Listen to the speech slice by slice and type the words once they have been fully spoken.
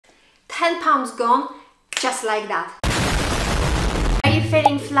10 pounds gone, just like that. Are you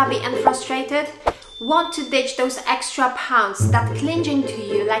feeling flabby and frustrated? Want to ditch those extra pounds that clinging to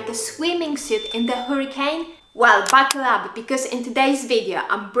you like a swimming suit in the hurricane? Well, buckle up, because in today's video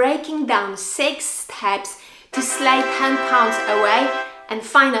I'm breaking down 6 steps to slay 10 pounds away and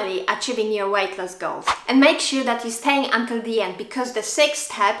finally achieving your weight loss goals. And make sure that you're staying until the end, because the 6th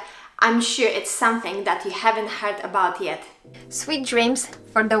step, I'm sure it's something that you haven't heard about yet. Sweet dreams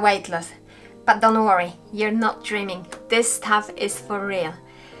for the weight loss. But don't worry, you're not dreaming. This stuff is for real.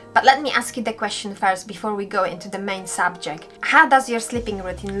 But let me ask you the question first before we go into the main subject. How does your sleeping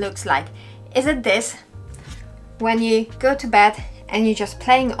routine looks like? Is it this? When you go to bed and you're just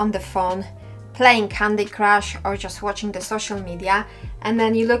playing on the phone, playing Candy Crush or just watching the social media, and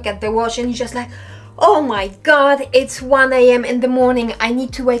then you look at the watch and you're just like, oh my god, it's 1 AM in the morning, I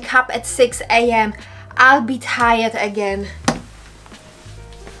need to wake up at 6 AM, I'll be tired again.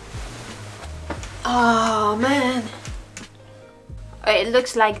 Oh man. It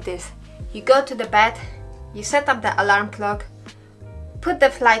looks like this. You go to the bed, you set up the alarm clock, put the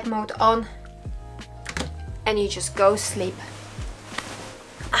flight mode on, and you just go sleep.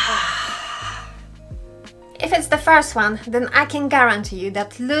 If it's the first one, then I can guarantee you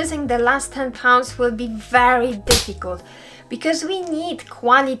that losing the last 10 pounds will be very difficult, because we need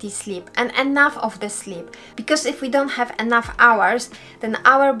quality sleep and enough of the sleep. Because if we don't have enough hours, then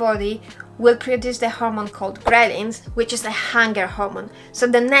our body will produce the hormone called ghrelin, which is a hunger hormone. So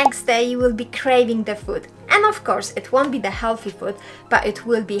the next day you will be craving the food. And of course, it won't be the healthy food, but it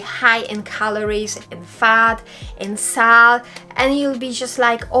will be high in calories, in fat, in salt, and you'll be just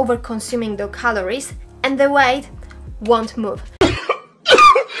like over consuming those calories, and the weight won't move.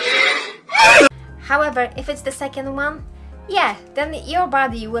 However, if it's the second one, yeah, then your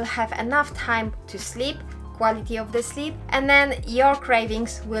body will have enough time to sleep, quality of the sleep, and then your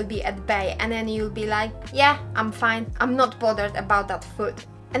cravings will be at bay, and then you'll be like, yeah, I'm fine, I'm not bothered about that food.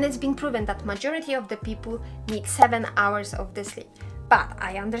 And it's been proven that majority of the people need 7 hours of the sleep. But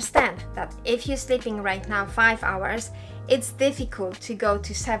I understand that if you're sleeping right now 5 hours, it's difficult to go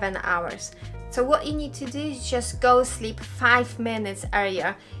to 7 hours. So what you need to do is just go sleep 5 minutes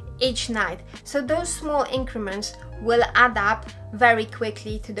earlier each night. So those small increments will add up very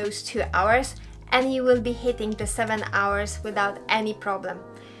quickly to those 2 hours, and you will be hitting the 7 hours without any problem.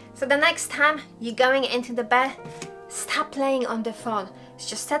 So the next time you're going into the bed, stop playing on the phone.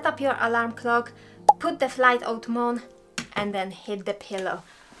 Just set up your alarm clock, put the flight mode on, and then hit the pillow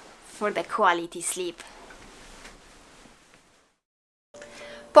for the quality sleep.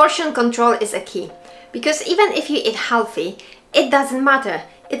 Portion control is a key, because even if you eat healthy, it doesn't matter,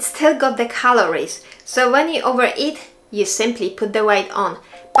 it's still got the calories. So when you overeat, you simply put the weight on.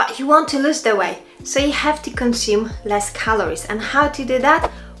 But you want to lose the weight, so you have to consume less calories. And how to do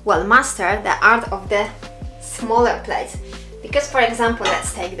that? Well, master the art of the smaller plates. Because for example,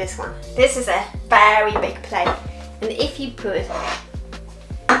 let's take this one. This is a very big plate, and if you put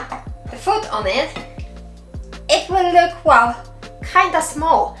the food on it, it will look, well, kinda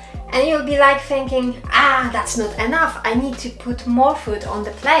small, and you'll be like thinking, that's not enough, I need to put more food on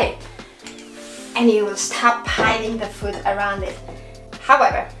the plate, and you will stop piling the food around it.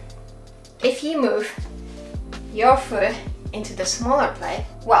 However, if you move your food into the smaller plate,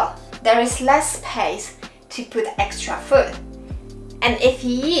 well, there is less space to put extra food. And if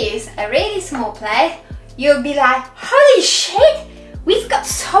you use a really small plate, you'll be like, holy shit, we've got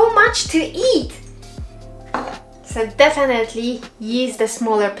so much to eat. So definitely use the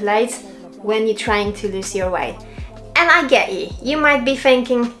smaller plates when you're trying to lose your weight. And I get you, you might be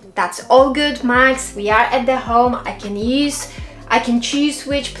thinking, that's all good, Max, we are at the home, I can choose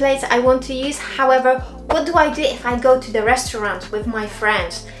which plates I want to use. However, what do I do if I go to the restaurant with my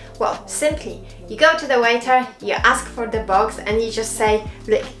friends? Well, simply, you go to the waiter, you ask for the box, and you just say,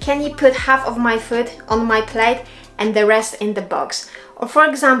 look, can you put half of my food on my plate and the rest in the box? Or for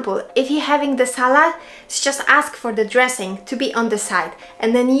example, if you're having the salad, just ask for the dressing to be on the side,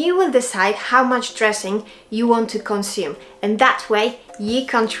 and then you will decide how much dressing you want to consume. And that way, you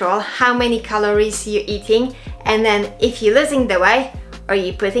control how many calories you're eating, and then if you're losing the weight or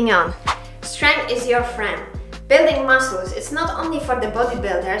you're putting on. Strength is your friend. Building muscles is not only for the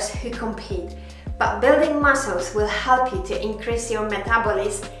bodybuilders who compete, but building muscles will help you to increase your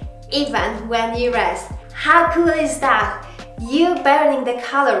metabolism even when you rest. How cool is that? You burning the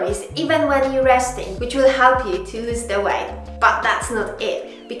calories even when you're resting, which will help you to lose the weight. But that's not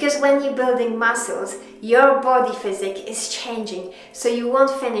it, because when you're building muscles, your body physique is changing, so you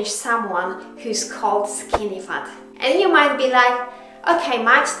won't finish someone who's called skinny fat. And you might be like, okay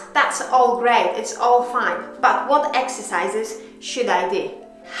Max, that's all great, it's all fine, but what exercises should I do?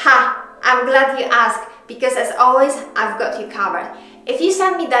 Ha! I'm glad you asked, because as always, I've got you covered. If you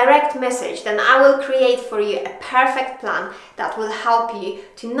send me direct message, then I will create for you a perfect plan that will help you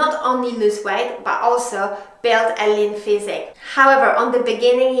to not only lose weight, but also build a lean physique. However, on the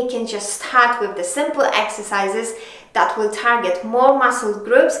beginning, you can just start with the simple exercises that will target more muscle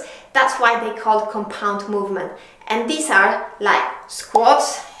groups. That's why they call compound movement. And these are like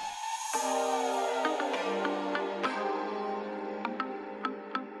squats,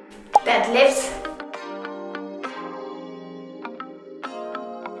 deadlifts,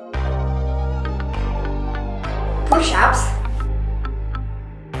 push-ups,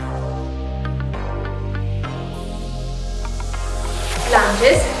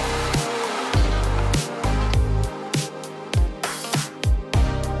 lunges,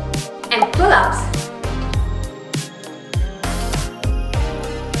 and pull-ups.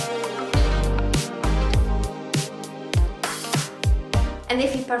 And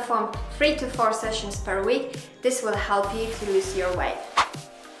if you perform 3 to 4 sessions per week, this will help you to lose your weight.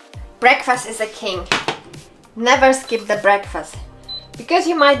 Breakfast is a king. Never skip the breakfast. Because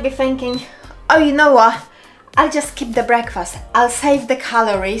you might be thinking, oh, you know what? I'll just skip the breakfast. I'll save the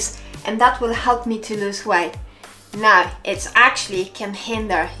calories and that will help me to lose weight. No, it actually can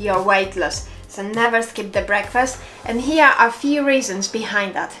hinder your weight loss. So never skip the breakfast. And here are a few reasons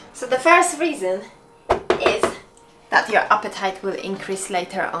behind that. So the first reason is that your appetite will increase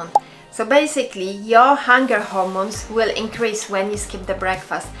later on. So basically your hunger hormones will increase when you skip the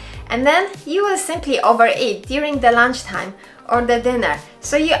breakfast, and then you will simply overeat during the lunchtime or the dinner.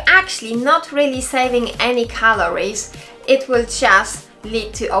 So you're actually not really saving any calories, it will just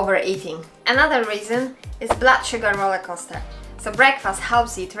lead to overeating. Another reason is blood sugar roller coaster. So breakfast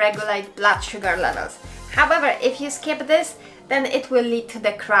helps you to regulate blood sugar levels. However, if you skip this, then it will lead to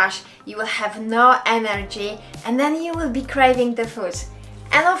the crash. You will have no energy and then you will be craving the foods.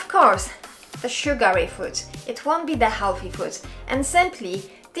 And of course, the sugary foods. It won't be the healthy foods. And simply,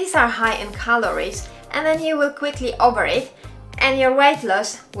 these are high in calories and then you will quickly overeat and your weight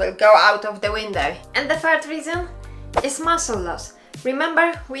loss will go out of the window. And the third reason is muscle loss.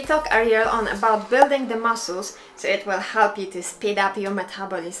 Remember, we talked earlier on about building the muscles, so it will help you to speed up your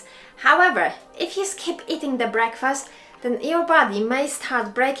metabolism. However, if you skip eating the breakfast, then your body may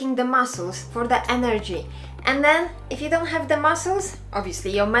start breaking the muscles for the energy. And then, if you don't have the muscles,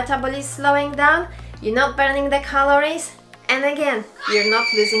 obviously your metabolism is slowing down, you're not burning the calories, and again, you're not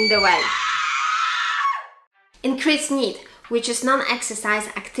losing the weight. Increased need, which is non-exercise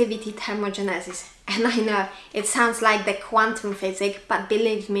activity thermogenesis. And I know, it sounds like the quantum physics, but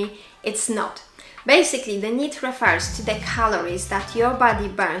believe me, it's not. Basically, the need refers to the calories that your body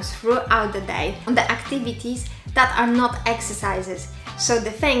burns throughout the day on the activities that are not exercises. So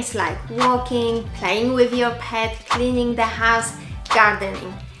the things like walking, playing with your pet, cleaning the house,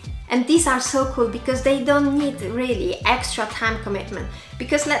 gardening. And these are so cool because they don't need really extra time commitment.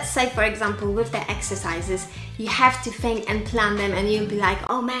 Because let's say, for example, with the exercises, you have to think and plan them and you'll be like,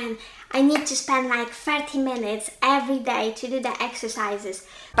 oh man, I need to spend like 30 minutes every day to do the exercises.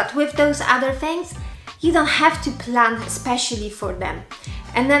 But with those other things, you don't have to plan especially for them.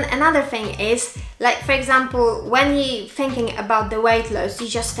 And then another thing is, like for example, when you're thinking about the weight loss, you're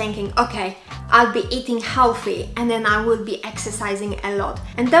just thinking, okay, I'll be eating healthy and then I will be exercising a lot.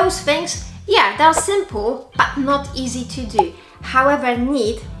 And those things, yeah, they're simple, but not easy to do. However,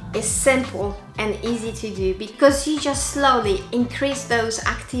 NEAT is simple and easy to do because you just slowly increase those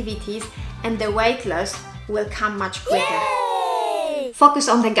activities and the weight loss will come much quicker. Yay! Focus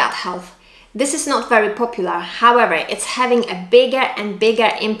on the gut health. This is not very popular, however, it's having a bigger and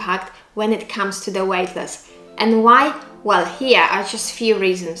bigger impact when it comes to the weight loss. And why? Well, here are just few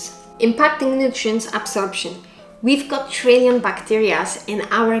reasons. Impacting nutrients absorption. We've got trillion bacteria in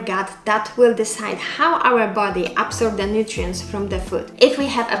our gut that will decide how our body absorbs the nutrients from the food. If we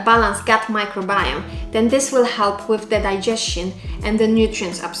have a balanced gut microbiome, then this will help with the digestion and the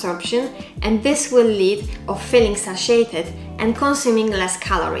nutrients absorption, and this will lead to feeling satiated and consuming less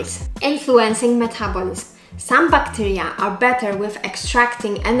calories. Influencing metabolism. Some bacteria are better with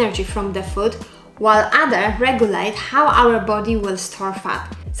extracting energy from the food, while others regulate how our body will store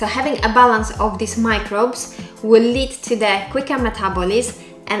fat. So having a balance of these microbes will lead to the quicker metabolism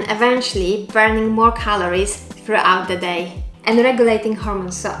and eventually burning more calories throughout the day. And regulating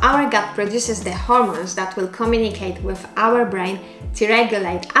hormones. So our gut produces the hormones that will communicate with our brain to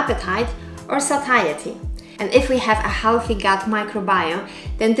regulate appetite or satiety. And if we have a healthy gut microbiome,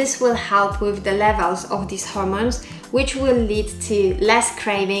 then this will help with the levels of these hormones, which will lead to less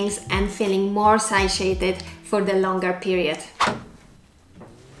cravings and feeling more satiated for the longer period.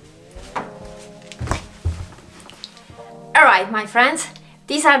 Alright, my friends,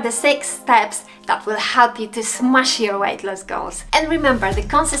 These are the 6 steps that will help you to smash your weight loss goals. And remember, the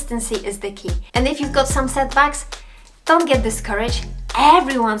consistency is the key. And if you've got some setbacks, don't get discouraged.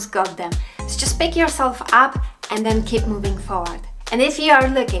 Everyone's got them. So just pick yourself up and then keep moving forward. And if you are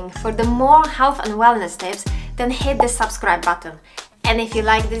looking for the more health and wellness tips, then hit the subscribe button. And if you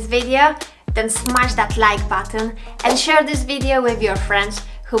like this video, then smash that like button and share this video with your friends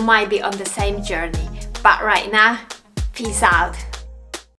who might be on the same journey. But right now, peace out.